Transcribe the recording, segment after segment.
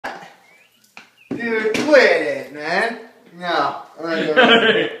Dude, quit it, man. No.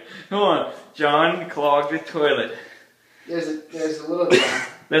 Alright, come on. John clogged the toilet. There's a little guy.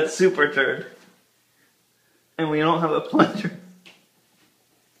 That's super turd. And we don't have a plunger.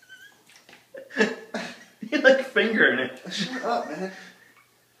 You like fingering it. Shut up, man.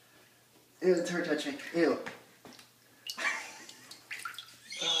 Ew, it's her touching. Ew.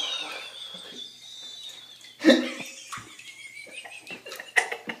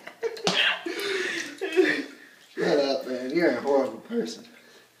 Shut up, man. You're a horrible person.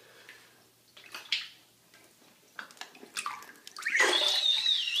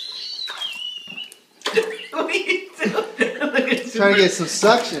 What are you doing? Look at Trying to get some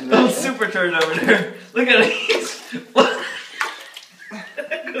suction, man. Oh, super turd over there. Look at it.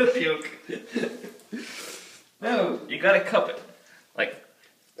 I'm gonna puke. No, you gotta cup it. Like.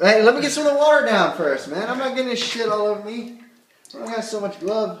 Hey, let me get some of the water down first, man. I'm not getting this shit all over me. I don't have so much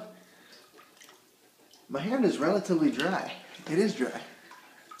glove. My hand is relatively dry. It is dry.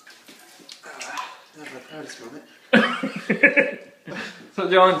 Not my proudest moment. So,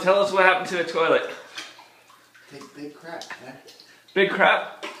 John, tell us what happened to the toilet. Big crap, man. Big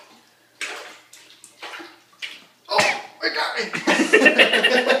crap. Oh, it got me.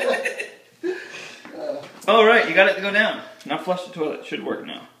 All right, you got it to go down. Now flush the toilet. Should work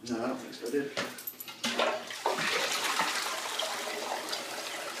now. No, I don't think so, dude.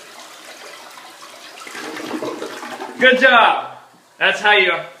 Good job. That's how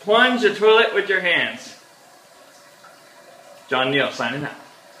you plunge the toilet with your hands. John Neal signing out.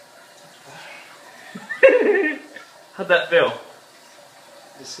 How'd that feel?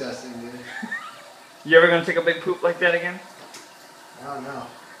 Disgusting, dude. You ever gonna take a big poop like that again? I don't know.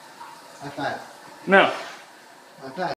 High five. No. High five.